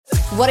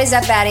What is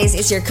up, baddies?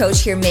 It's your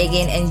coach here,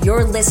 Megan, and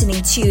you're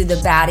listening to the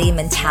Baddie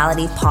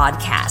Mentality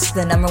Podcast,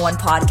 the #1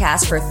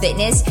 podcast for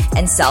fitness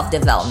and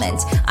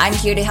self-development. I'm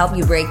here to help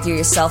you break through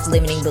your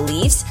self-limiting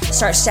beliefs,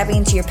 start stepping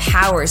into your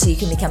power so you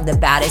can become the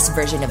baddest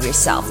version of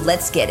yourself.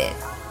 Let's get it.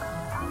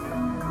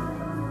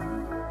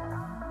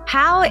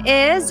 How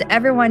is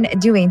everyone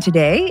doing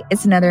today?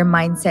 It's another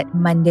Mindset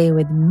Monday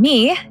with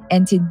me,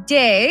 and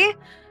today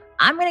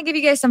I'm going to give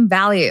you guys some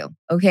value,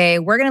 okay?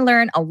 We're going to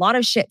learn a lot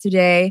of shit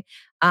today.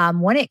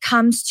 When it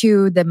comes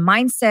to the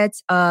mindset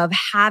of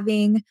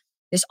having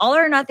this all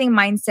or nothing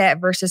mindset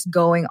versus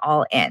going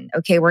all in.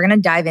 Okay, we're going to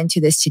dive into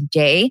this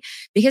today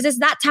because it's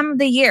that time of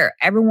the year.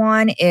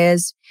 Everyone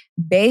is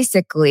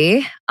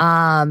basically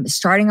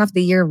starting off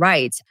the year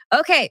right.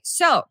 Okay,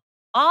 so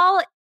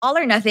all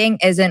or nothing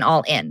isn't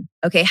all in.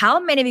 Okay, how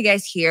many of you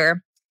guys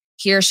hear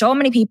so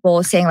many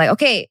people saying like,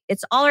 okay,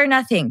 it's all or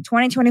nothing.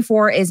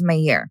 2024 is my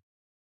year.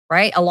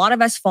 Right? A lot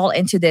of us fall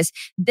into this.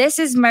 This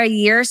is my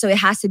year, so it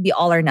has to be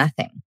all or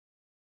nothing.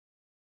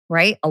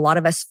 Right? A lot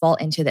of us fall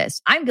into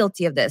this. I'm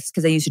guilty of this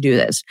because I used to do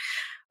this.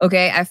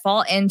 Okay? I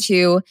fall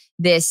into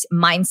this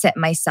mindset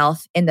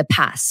myself in the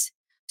past.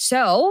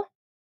 So,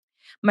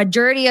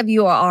 majority of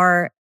you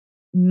are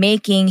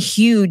making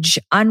huge,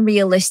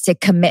 unrealistic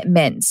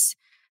commitments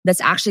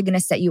that's actually going to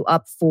set you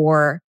up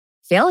for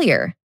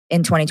failure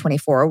in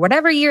 2024 or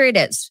whatever year it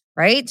is,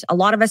 right? A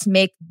lot of us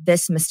make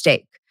this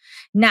mistake.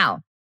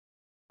 Now,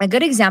 a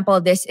good example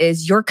of this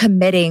is you're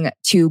committing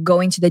to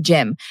going to the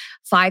gym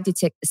 5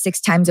 to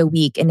 6 times a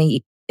week in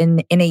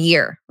a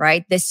year,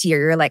 right? This year,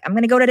 you're like, I'm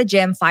going to go to the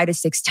gym 5 to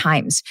 6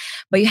 times,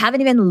 but you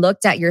haven't even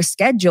looked at your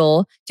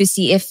schedule to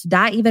see if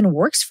that even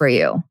works for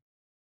you,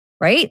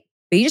 right?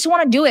 But you just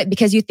want to do it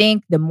because you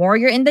think the more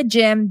you're in the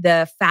gym,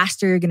 the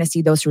faster you're going to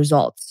see those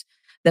results,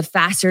 the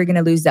faster you're going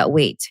to lose that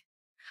weight.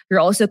 You're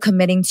also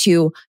committing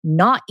to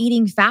not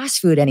eating fast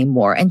food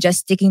anymore and just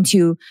sticking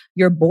to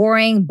your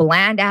boring,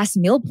 bland-ass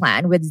meal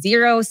plan with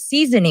 0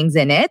 seasonings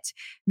in it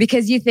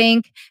because you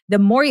think the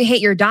more you hate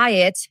your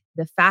diet,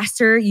 the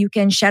faster you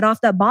can shed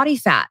off that body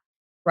fat,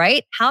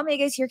 right? How many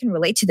of you guys here can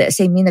relate to this?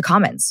 Say me in the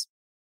comments.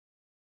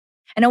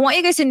 And I want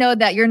you guys to know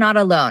that you're not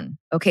alone,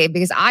 okay?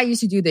 Because I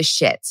used to do this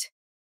shit,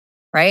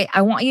 right?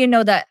 I want you to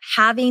know that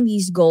having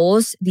these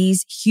goals,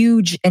 these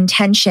huge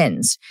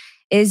intentions,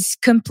 is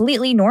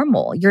completely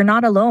normal. You're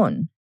not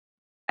alone.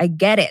 I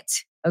get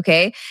it.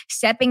 Okay.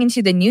 Stepping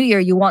into the new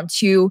year, you want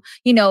to,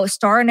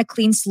 start on a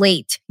clean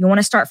slate. You want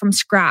to start from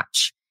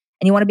scratch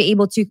and you want to be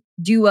able to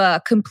do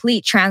a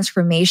complete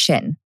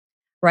transformation,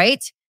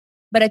 right?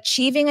 But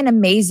achieving an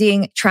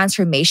amazing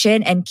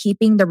transformation and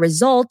keeping the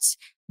results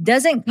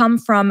doesn't come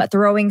from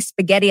throwing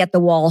spaghetti at the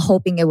wall,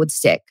 hoping it would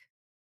stick.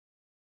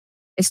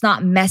 It's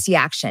not messy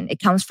action. It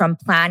comes from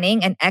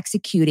planning and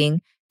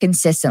executing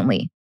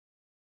consistently.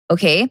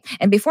 Okay.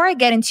 And before I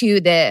get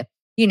into the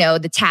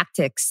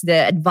tactics,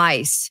 the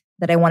advice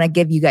that I want to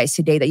give you guys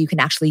today that you can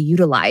actually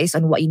utilize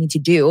on what you need to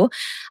do,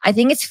 I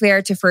think it's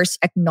fair to first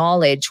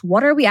acknowledge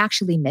what are we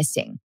actually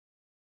missing?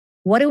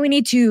 What do we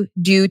need to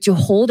do to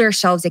hold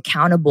ourselves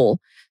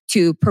accountable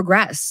to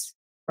progress,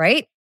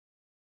 right?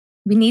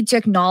 We need to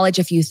acknowledge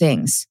a few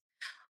things.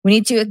 We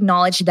need to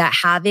acknowledge that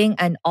having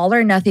an all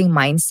or nothing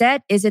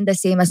mindset isn't the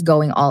same as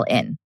going all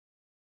in.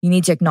 You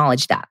need to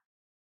acknowledge that.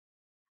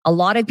 A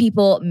lot of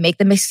people make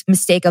the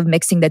mistake of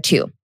mixing the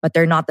two, but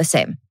they're not the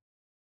same.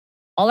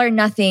 All or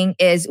nothing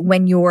is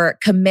when you're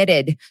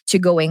committed to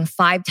going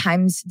 5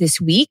 times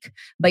this week,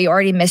 but you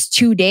already missed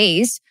 2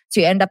 days, so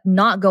you end up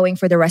not going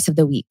for the rest of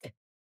the week.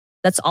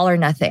 That's all or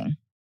nothing.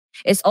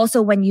 It's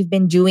also when you've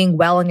been doing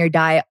well on your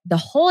diet the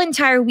whole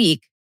entire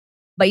week,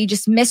 but you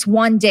just miss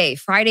 1 day.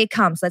 Friday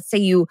comes. Let's say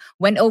you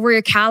went over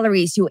your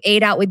calories, you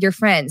ate out with your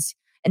friends.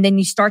 And then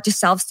you start to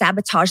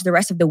self-sabotage the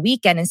rest of the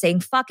weekend and saying,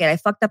 fuck it, I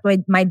fucked up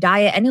my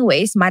diet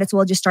anyways. Might as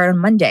well just start on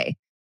Monday.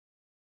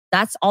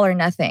 That's all or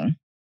nothing.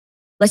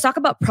 Let's talk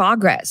about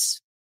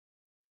progress.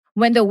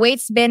 When the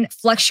weight's been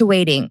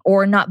fluctuating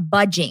or not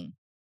budging,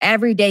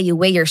 every day you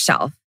weigh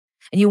yourself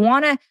and you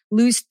want to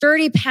lose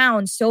 30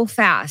 pounds so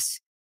fast,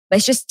 but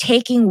it's just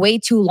taking way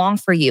too long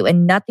for you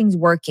and nothing's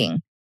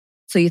working.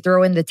 So you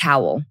throw in the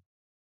towel.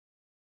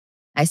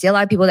 I see a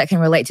lot of people that can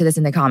relate to this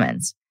in the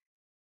comments.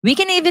 We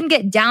can even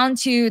get down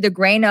to the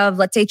grain of,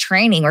 let's say,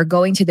 training or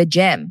going to the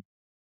gym.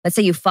 Let's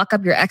say you fuck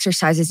up your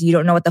exercises. You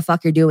don't know what the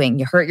fuck you're doing.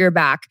 You hurt your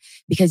back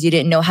because you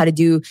didn't know how to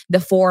do the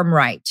form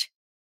right.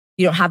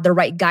 You don't have the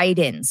right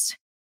guidance.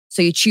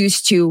 So you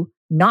choose to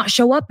not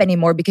show up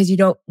anymore because you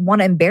don't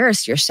want to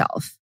embarrass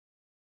yourself.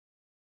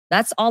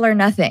 That's all or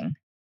nothing.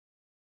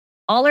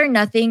 All or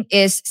nothing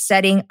is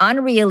setting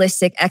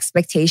unrealistic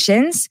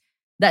expectations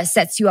that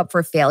sets you up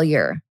for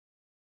failure.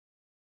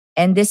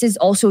 And this is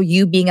also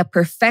you being a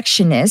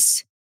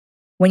perfectionist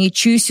when you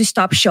choose to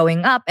stop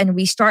showing up and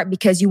restart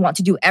because you want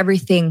to do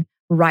everything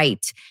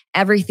right,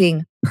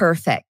 everything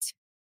perfect.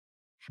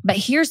 But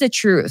here's the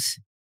truth.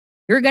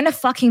 You're going to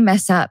fucking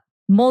mess up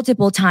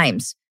multiple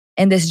times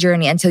in this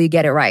journey until you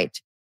get it right.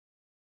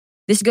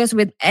 This goes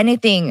with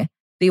anything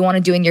that you want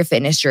to do in your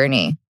fitness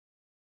journey,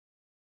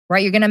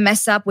 right? You're going to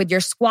mess up with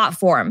your squat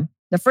form.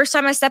 The first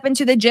time I stepped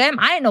into the gym,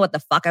 I didn't know what the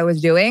fuck I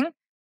was doing.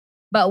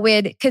 But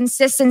with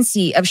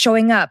consistency of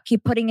showing up,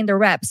 keep putting in the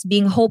reps,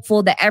 being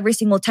hopeful that every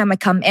single time I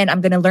come in,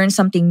 I'm going to learn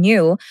something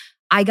new,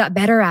 I got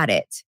better at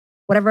it.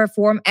 Whatever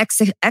form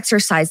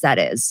exercise that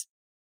is.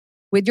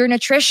 With your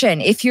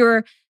nutrition, if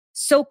you're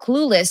so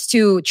clueless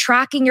to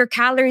tracking your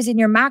calories and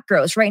your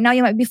macros, right now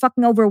you might be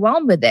fucking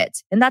overwhelmed with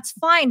it. And that's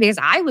fine because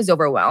I was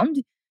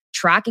overwhelmed.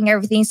 Tracking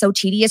everything, so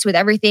tedious with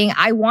everything.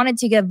 I wanted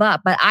to give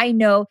up, but I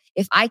know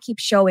if I keep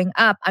showing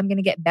up, I'm going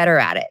to get better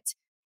at it.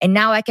 And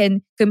now I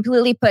can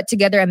completely put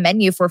together a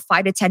menu for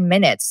 5 to 10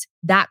 minutes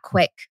that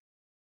quick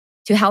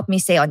to help me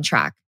stay on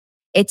track.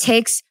 It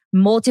takes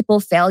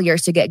multiple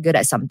failures to get good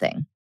at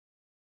something.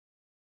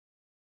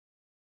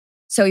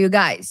 So you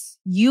guys,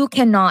 you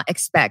cannot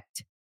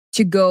expect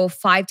to go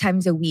 5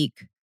 times a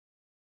week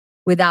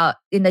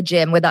in the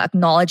gym without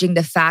acknowledging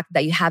the fact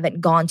that you haven't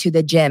gone to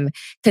the gym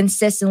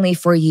consistently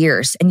for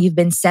years and you've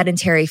been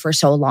sedentary for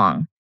so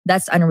long.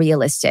 That's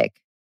unrealistic.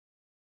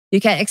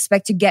 You can't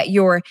expect to get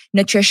your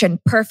nutrition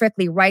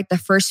perfectly right the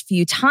first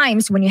few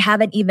times when you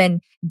haven't even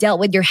dealt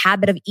with your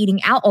habit of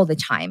eating out all the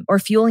time or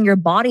fueling your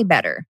body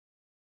better.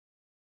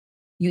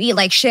 You eat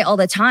like shit all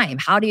the time.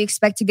 How do you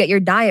expect to get your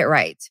diet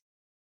right?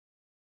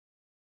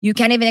 You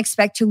can't even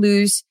expect to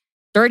lose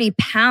 30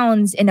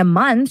 pounds in a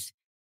month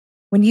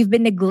when you've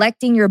been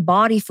neglecting your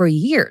body for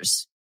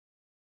years.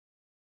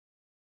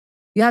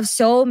 You have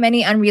so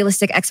many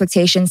unrealistic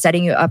expectations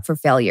setting you up for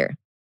failure.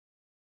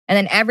 And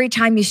then every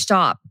time you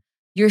stop,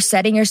 you're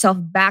setting yourself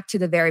back to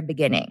the very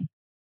beginning.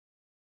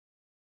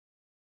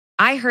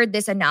 I heard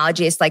this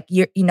analogy. It's like,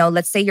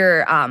 let's say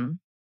you're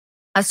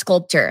a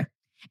sculptor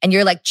and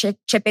you're like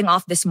chipping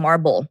off this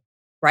marble,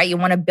 right? You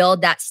want to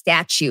build that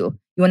statue.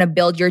 You want to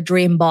build your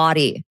dream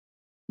body.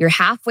 You're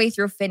halfway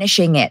through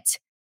finishing it.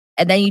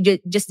 And then you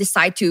just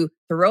decide to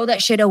throw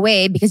that shit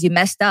away because you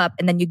messed up.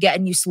 And then you get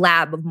a new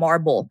slab of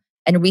marble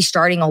and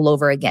restarting all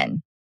over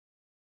again.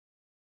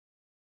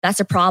 That's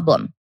a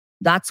problem.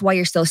 That's why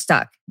you're still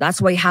stuck.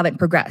 That's why you haven't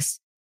progressed.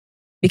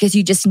 Because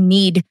you just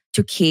need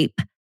to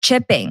keep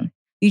chipping.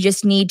 You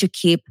just need to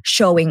keep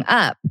showing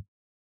up.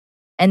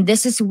 And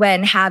this is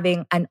when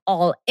having an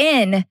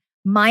all-in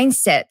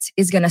mindset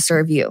is going to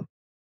serve you.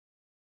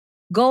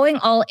 Going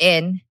all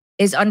in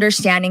is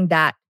understanding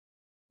that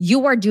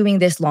you are doing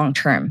this long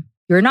term.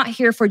 You're not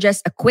here for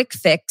just a quick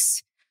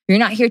fix. You're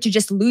not here to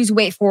just lose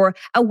weight for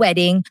a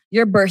wedding,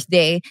 your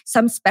birthday,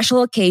 some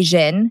special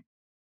occasion.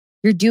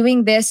 You're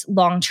doing this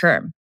long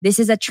term. This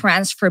is a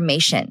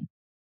transformation.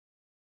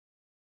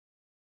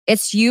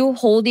 It's you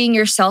holding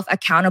yourself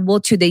accountable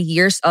to the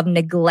years of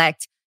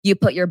neglect you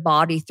put your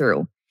body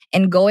through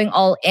and going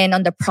all in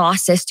on the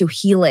process to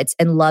heal it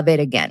and love it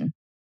again.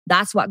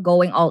 That's what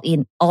going all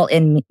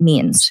in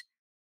means.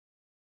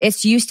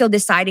 It's you still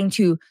deciding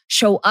to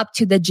show up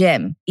to the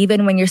gym,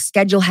 even when your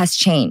schedule has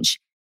changed,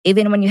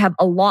 even when you have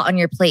a lot on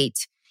your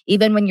plate,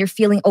 even when you're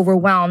feeling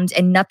overwhelmed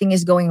and nothing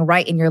is going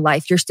right in your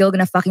life. You're still going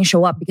to fucking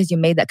show up because you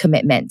made that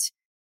commitment.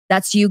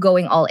 That's you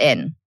going all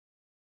in.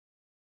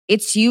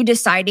 It's you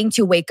deciding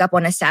to wake up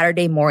on a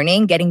Saturday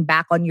morning, getting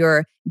back on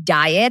your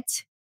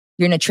diet,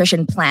 your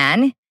nutrition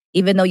plan,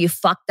 even though you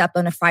fucked up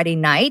on a Friday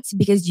night,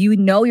 because you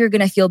know you're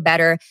going to feel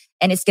better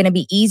and it's going to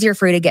be easier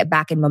for you to get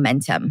back in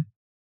momentum.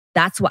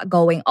 That's what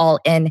going all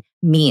in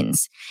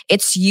means.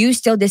 It's you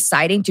still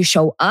deciding to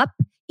show up,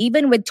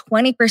 even with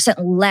 20%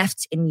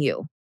 left in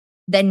you,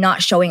 than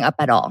not showing up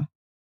at all.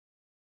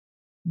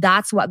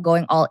 That's what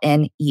going all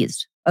in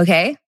is,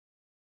 okay?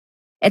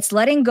 It's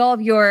letting go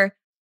of your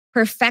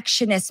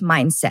perfectionist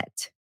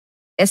mindset.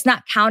 It's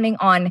not counting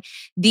on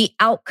the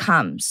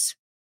outcomes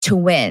to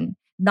win,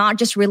 not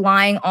just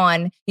relying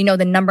on,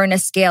 the number on a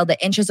scale,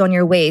 the inches on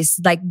your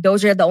waist. Like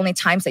those are the only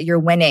times that you're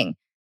winning.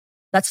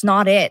 That's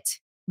not it.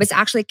 But it's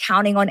actually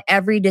counting on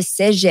every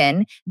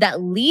decision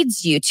that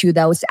leads you to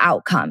those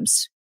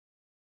outcomes.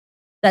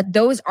 That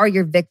those are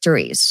your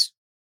victories.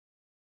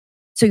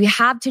 So you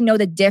have to know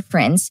the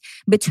difference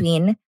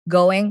between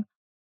going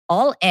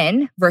all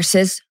in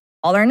versus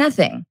all or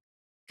nothing,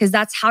 because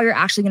that's how you're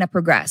actually going to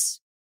progress.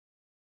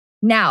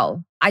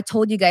 Now, I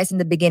told you guys in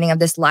the beginning of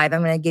this live,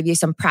 I'm going to give you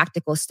some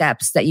practical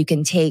steps that you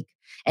can take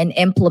and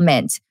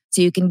implement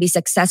so you can be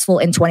successful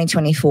in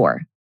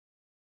 2024.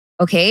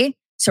 Okay?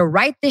 So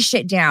write this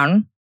shit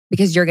down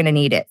because you're going to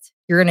need it.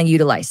 You're going to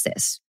utilize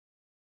this.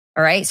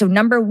 All right? So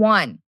number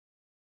 1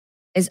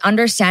 is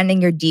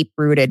understanding your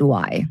deep-rooted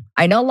why.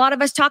 I know a lot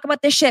of us talk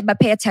about this shit, but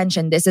pay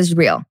attention. This is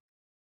real.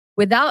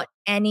 Without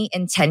any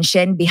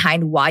intention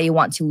behind why you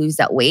want to lose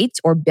that weight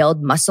or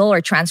build muscle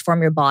or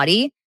transform your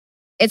body,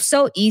 it's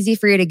so easy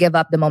for you to give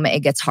up the moment it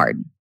gets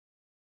hard.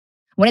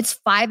 When it's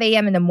 5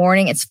 a.m. in the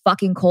morning, it's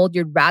fucking cold,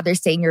 you'd rather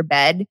stay in your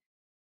bed.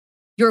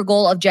 Your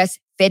goal of just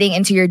fitting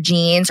into your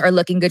jeans or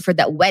looking good for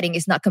that wedding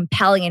is not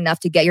compelling enough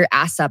to get your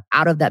ass up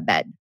out of that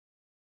bed.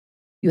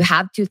 You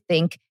have to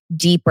think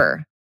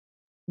deeper.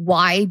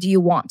 Why do you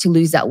want to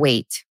lose that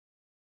weight?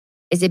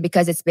 Is it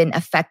because it's been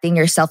affecting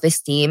your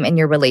self-esteem and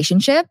your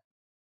relationship?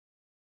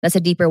 That's a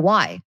deeper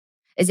why.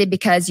 Is it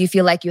because you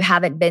feel like you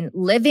haven't been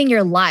living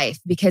your life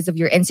because of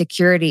your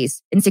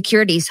insecurities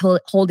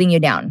holding you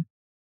down?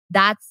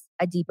 That's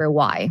a deeper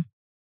why.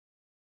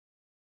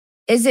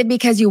 Is it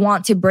because you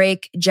want to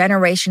break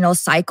generational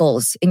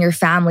cycles in your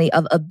family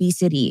of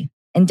obesity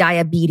and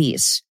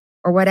diabetes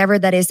or whatever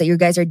that is that you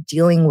guys are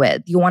dealing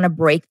with? You want to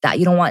break that.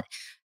 You don't want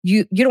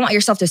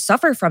yourself to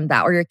suffer from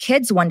that, or your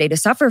kids one day to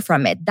suffer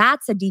from it.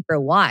 That's a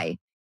deeper why.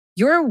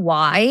 Your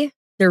why,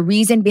 the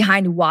reason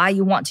behind why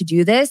you want to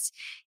do this,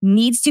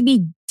 needs to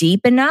be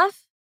deep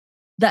enough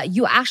that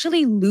you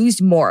actually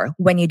lose more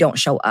when you don't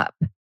show up.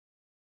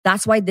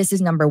 That's why this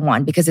is number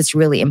one, because it's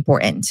really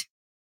important.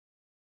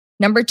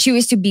 Number two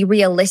is to be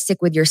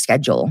realistic with your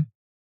schedule.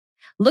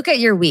 Look at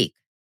your week.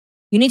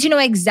 You need to know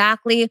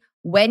exactly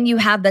when you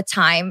have the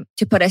time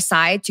to put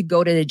aside to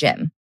go to the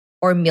gym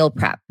or meal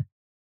prep,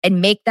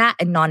 and make that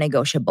a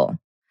non-negotiable.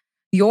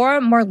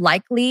 You're more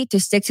likely to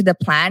stick to the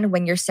plan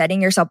when you're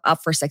setting yourself up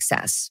for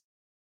success,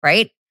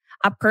 right?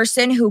 A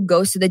person who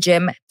goes to the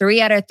gym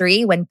 3 out of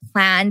 3 when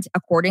planned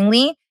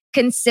accordingly,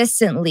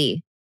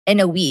 consistently in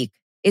a week,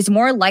 is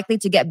more likely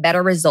to get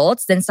better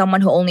results than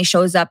someone who only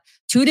shows up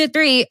 2 to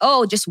 3,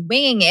 just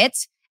winging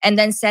it, and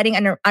then setting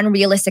an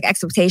unrealistic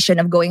expectation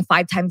of going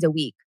 5 times a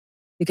week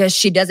because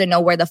she doesn't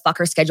know where the fuck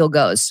her schedule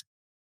goes.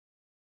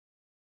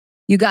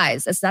 You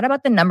guys, it's not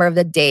about the number of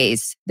the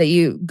days that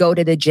you go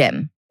to the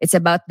gym. It's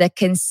about the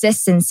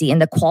consistency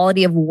and the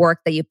quality of work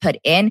that you put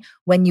in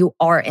when you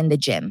are in the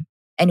gym.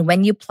 And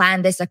when you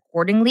plan this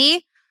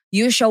accordingly,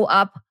 you show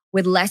up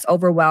with less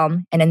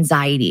overwhelm and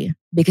anxiety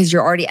because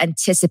you're already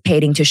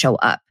anticipating to show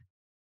up.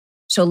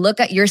 So look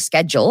at your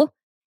schedule,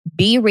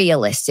 be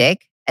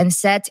realistic, and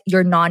set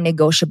your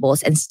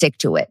non-negotiables and stick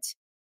to it.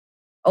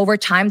 Over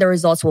time, the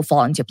results will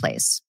fall into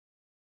place.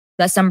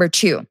 That's number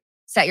 2.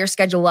 Set your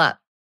schedule up.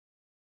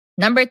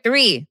 Number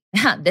 3,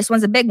 this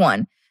one's a big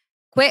one.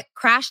 Quit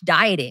crash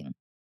dieting.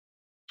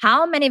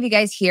 How many of you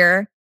guys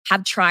here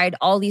have tried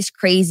all these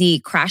crazy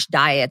crash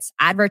diets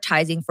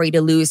advertising for you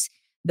to lose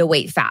the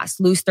weight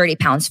fast, lose 30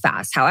 pounds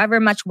fast,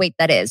 however much weight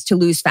that is to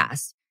lose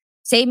fast?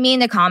 Say me in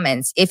the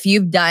comments if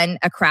you've done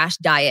a crash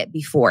diet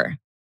before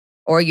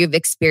or you've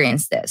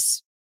experienced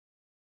this.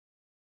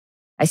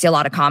 I see a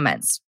lot of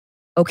comments.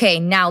 Okay,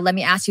 now let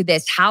me ask you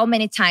this. How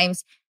many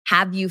times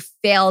have you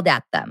failed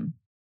at them?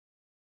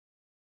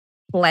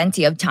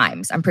 Plenty of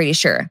times, I'm pretty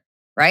sure,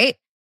 right?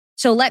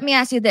 So let me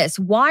ask you this.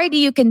 Why do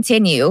you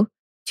continue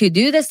to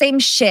do the same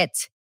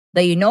shit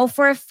that you know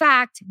for a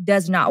fact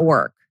does not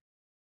work?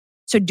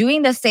 So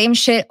doing the same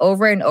shit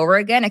over and over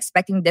again,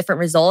 expecting different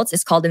results,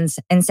 is called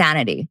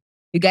insanity.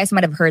 You guys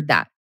might have heard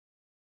that,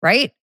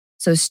 right?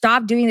 So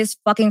stop doing this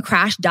fucking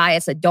crash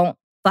diets that don't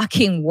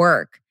fucking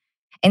work.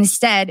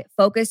 Instead,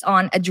 focus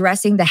on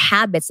addressing the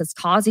habits that's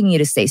causing you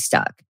to stay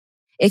stuck.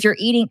 If you're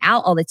eating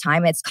out all the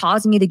time, it's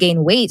causing you to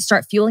gain weight.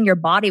 Start fueling your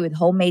body with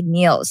homemade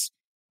meals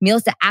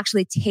that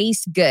actually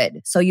taste good,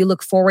 so you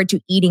look forward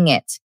to eating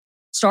it.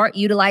 Start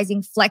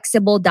utilizing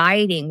flexible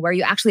dieting where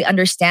you actually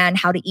understand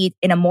how to eat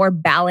in a more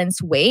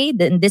balanced way.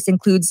 Then this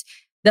includes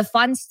the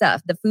fun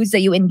stuff, the foods that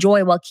you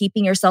enjoy while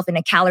keeping yourself in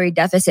a calorie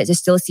deficit to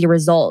still see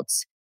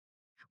results.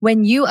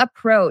 When you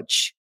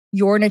approach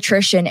your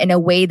nutrition in a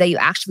way that you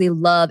actually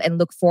love and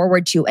look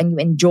forward to and you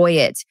enjoy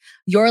it,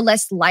 you're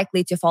less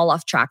likely to fall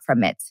off track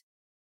from it.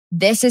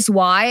 This is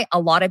why a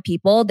lot of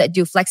people that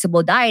do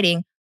flexible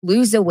dieting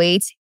lose the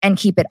weight and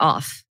keep it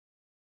off.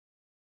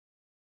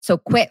 So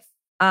quit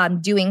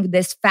doing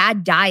this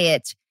fad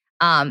diet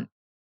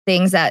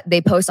things that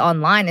they post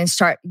online and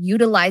start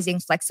utilizing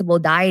flexible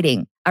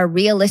dieting, a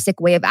realistic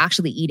way of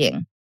actually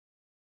eating.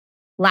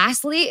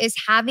 Lastly is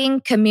having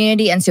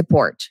community and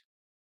support.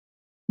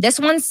 This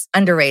one's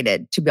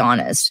underrated, to be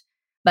honest,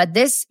 but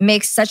this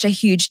makes such a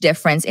huge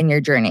difference in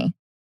your journey.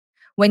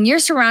 When you're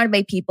surrounded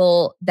by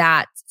people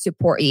that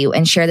support you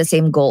and share the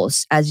same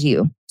goals as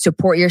you,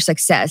 support your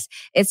success,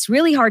 it's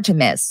really hard to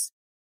miss.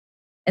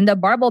 In the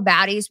Barbell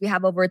Baddies, we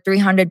have over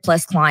 300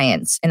 plus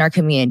clients in our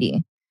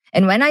community.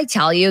 And when I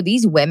tell you,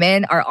 these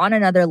women are on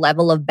another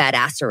level of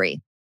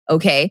badassery,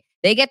 okay?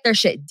 They get their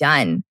shit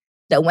done.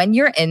 That when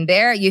you're in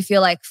there, you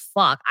feel like,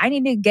 fuck, I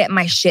need to get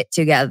my shit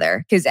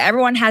together, because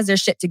everyone has their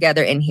shit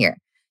together in here.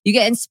 You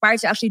get inspired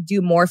to actually do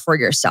more for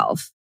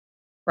yourself,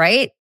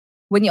 right?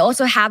 When you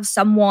also have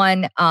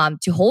someone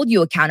to hold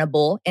you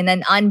accountable in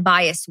an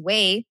unbiased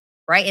way,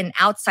 right? An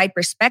outside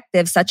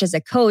perspective, such as a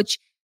coach.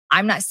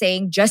 I'm not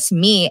saying just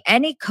me,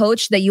 any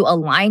coach that you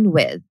align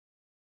with,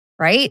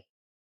 right?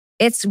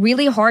 It's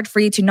really hard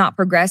for you to not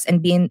progress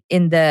and be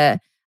in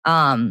the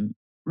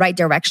right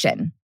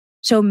direction.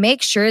 So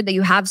make sure that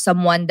you have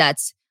someone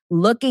that's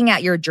looking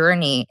at your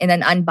journey in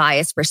an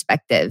unbiased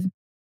perspective.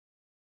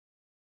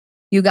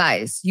 You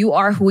guys, you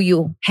are who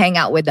you hang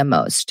out with the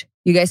most.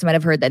 You guys might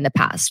have heard that in the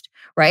past,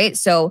 right?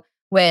 So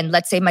when,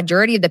 let's say,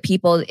 majority of the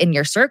people in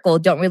your circle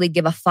don't really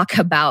give a fuck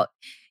about,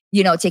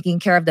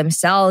 taking care of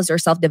themselves or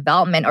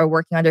self-development or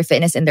working on their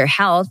fitness and their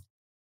health,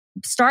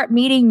 start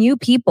meeting new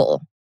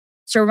people.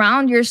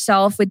 Surround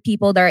yourself with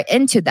people that are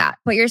into that.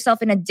 Put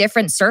yourself in a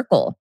different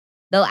circle.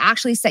 They'll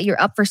actually set you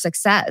up for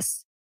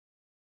success.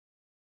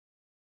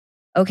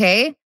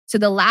 Okay. So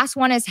the last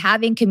one is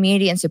having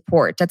community and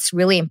support. That's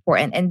really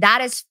important. And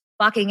that is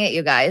fucking it,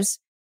 you guys.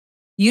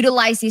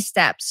 Utilize these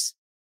steps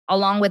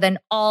along with an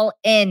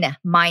all-in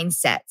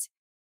mindset.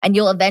 And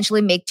you'll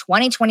eventually make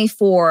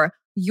 2024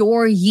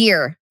 your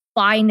year,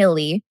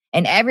 finally.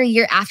 And every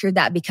year after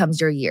that becomes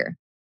your year.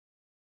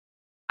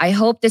 I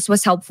hope this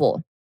was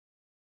helpful.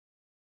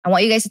 I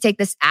want you guys to take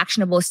this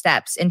actionable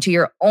steps into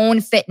your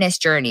own fitness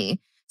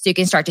journey so you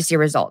can start to see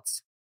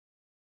results.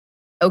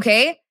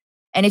 Okay?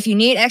 And if you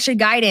need extra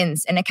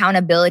guidance and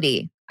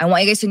accountability, I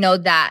want you guys to know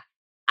that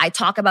I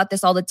talk about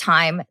this all the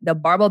time. The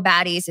Barbell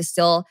Baddies is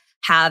still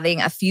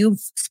having a few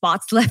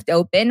spots left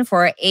open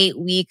for an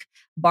 8-week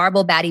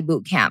Barbell Baddie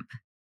boot camp.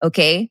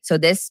 Okay? So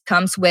this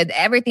comes with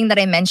everything that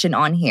I mentioned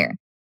on here.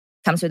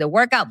 Comes with a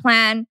workout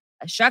plan,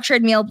 a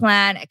structured meal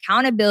plan,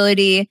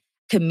 accountability,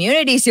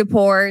 community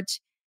support,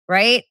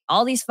 right?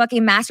 All these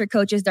fucking master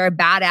coaches that are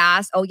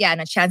badass. Oh yeah,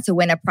 and a chance to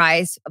win a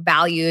prize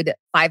valued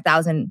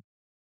 $5,000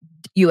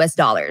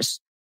 US.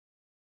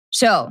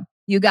 So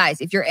you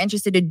guys, if you're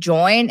interested to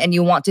join and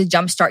you want to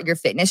jumpstart your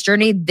fitness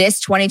journey this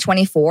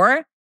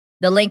 2024,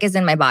 the link is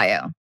in my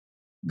bio.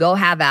 Go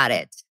have at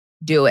it.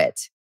 Do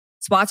it.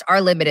 Spots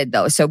are limited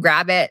though, so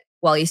grab it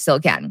while you still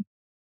can.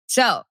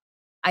 So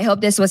I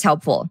hope this was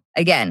helpful.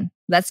 Again,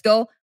 let's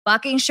go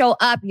fucking show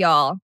up,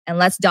 y'all, and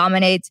let's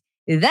dominate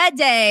the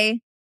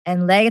day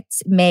and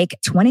let's make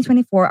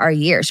 2024 our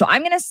year. So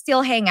I'm going to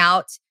still hang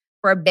out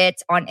for a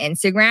bit on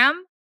Instagram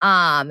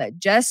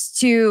just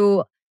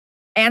to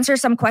answer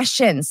some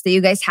questions that you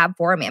guys have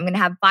for me. I'm going to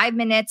have 5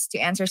 minutes to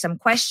answer some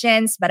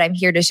questions, but I'm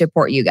here to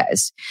support you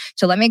guys.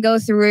 So let me go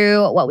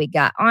through what we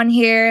got on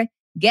here.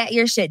 Get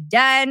your shit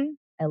done.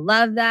 I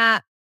love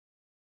that.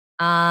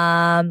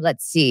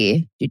 Let's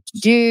see.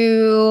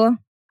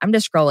 I'm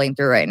just scrolling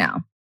through right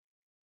now.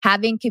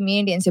 Having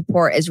community and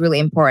support is really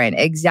important.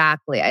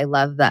 Exactly. I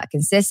love that.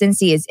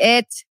 Consistency is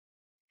it.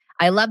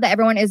 I love that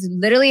everyone is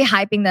literally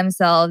hyping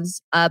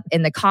themselves up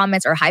in the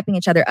comments or hyping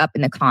each other up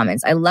in the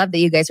comments. I love that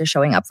you guys are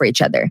showing up for each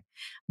other.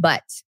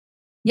 But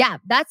yeah,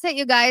 that's it,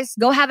 you guys.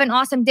 Go have an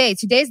awesome day.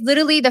 Today's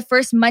literally the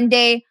first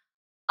Monday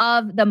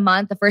of the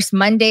month, the first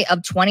Monday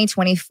of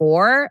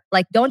 2024.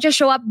 Like, don't just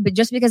show up, but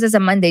just because it's a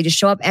Monday, just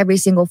show up every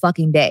single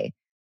fucking day.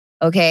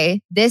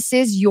 Okay? This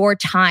is your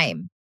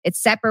time. It's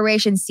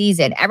separation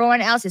season. Everyone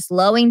else is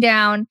slowing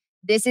down.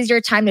 This is your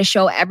time to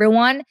show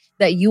everyone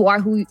that you are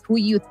who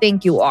you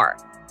think you are.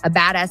 A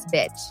badass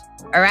bitch.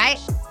 All right?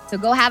 So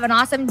go have an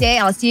awesome day.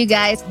 I'll see you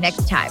guys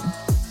next time.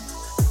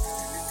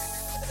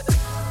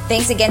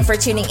 Thanks again for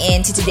tuning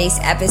in to today's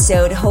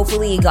episode.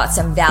 Hopefully you got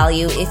some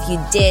value. If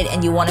you did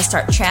and you want to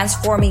start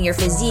transforming your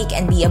physique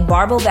and be a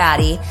barbell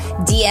baddie,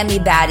 DM me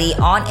baddie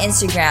on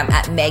Instagram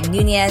at Meg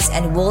Nunez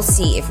and we'll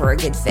see if we're a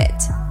good fit.